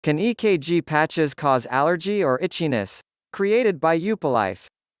Can EKG patches cause allergy or itchiness? Created by UPOlife.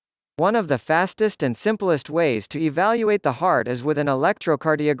 One of the fastest and simplest ways to evaluate the heart is with an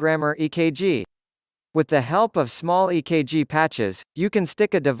electrocardiogram or EKG. With the help of small EKG patches, you can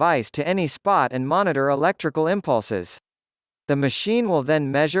stick a device to any spot and monitor electrical impulses. The machine will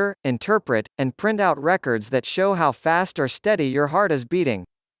then measure, interpret, and print out records that show how fast or steady your heart is beating.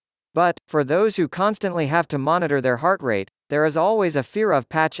 But, for those who constantly have to monitor their heart rate, there is always a fear of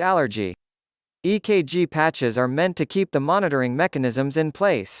patch allergy. EKG patches are meant to keep the monitoring mechanisms in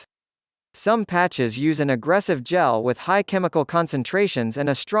place. Some patches use an aggressive gel with high chemical concentrations and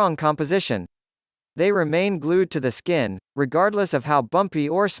a strong composition. They remain glued to the skin, regardless of how bumpy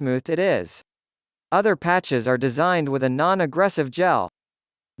or smooth it is. Other patches are designed with a non-aggressive gel.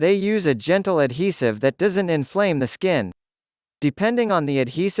 They use a gentle adhesive that doesn't inflame the skin. Depending on the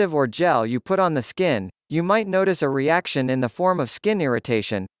adhesive or gel you put on the skin, you might notice a reaction in the form of skin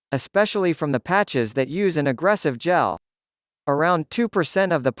irritation, especially from the patches that use an aggressive gel. Around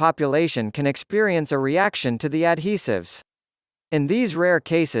 2% of the population can experience a reaction to the adhesives. In these rare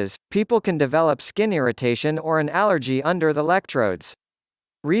cases, people can develop skin irritation or an allergy under the electrodes.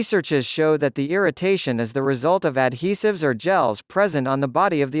 Researches show that the irritation is the result of adhesives or gels present on the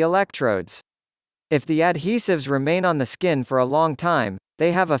body of the electrodes. If the adhesives remain on the skin for a long time,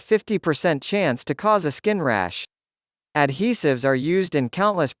 they have a 50% chance to cause a skin rash. Adhesives are used in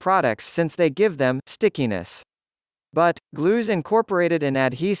countless products since they give them stickiness. But, glues incorporated in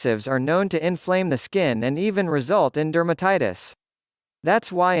adhesives are known to inflame the skin and even result in dermatitis.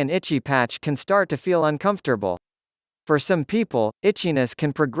 That's why an itchy patch can start to feel uncomfortable. For some people, itchiness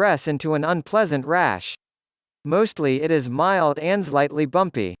can progress into an unpleasant rash. Mostly it is mild and slightly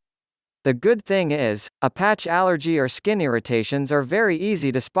bumpy. The good thing is, a patch allergy or skin irritations are very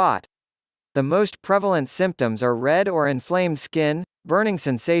easy to spot. The most prevalent symptoms are red or inflamed skin, burning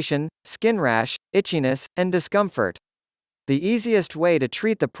sensation, skin rash, itchiness, and discomfort. The easiest way to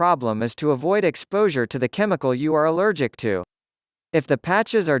treat the problem is to avoid exposure to the chemical you are allergic to. If the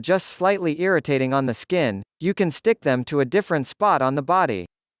patches are just slightly irritating on the skin, you can stick them to a different spot on the body.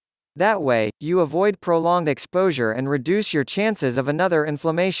 That way, you avoid prolonged exposure and reduce your chances of another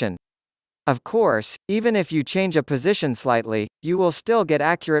inflammation. Of course, even if you change a position slightly, you will still get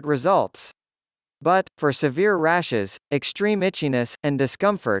accurate results. But, for severe rashes, extreme itchiness, and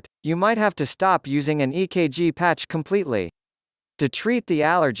discomfort, you might have to stop using an EKG patch completely. To treat the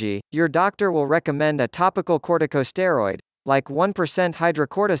allergy, your doctor will recommend a topical corticosteroid, like 1%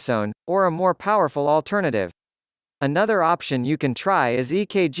 hydrocortisone, or a more powerful alternative. Another option you can try is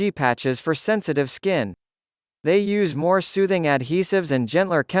EKG patches for sensitive skin. They use more soothing adhesives and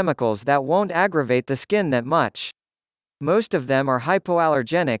gentler chemicals that won't aggravate the skin that much. Most of them are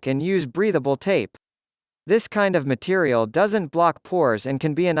hypoallergenic and use breathable tape. This kind of material doesn't block pores and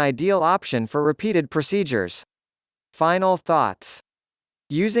can be an ideal option for repeated procedures. Final thoughts.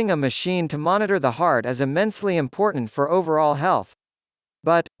 Using a machine to monitor the heart is immensely important for overall health.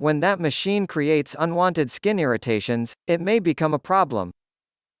 But, when that machine creates unwanted skin irritations, it may become a problem.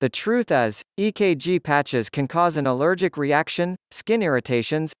 The truth is, EKG patches can cause an allergic reaction, skin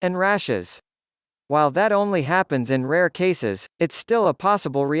irritations, and rashes. While that only happens in rare cases, it's still a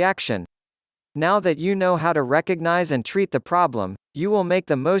possible reaction. Now that you know how to recognize and treat the problem, you will make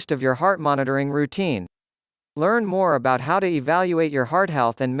the most of your heart monitoring routine. Learn more about how to evaluate your heart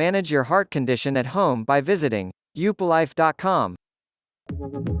health and manage your heart condition at home by visiting UPOlife.com.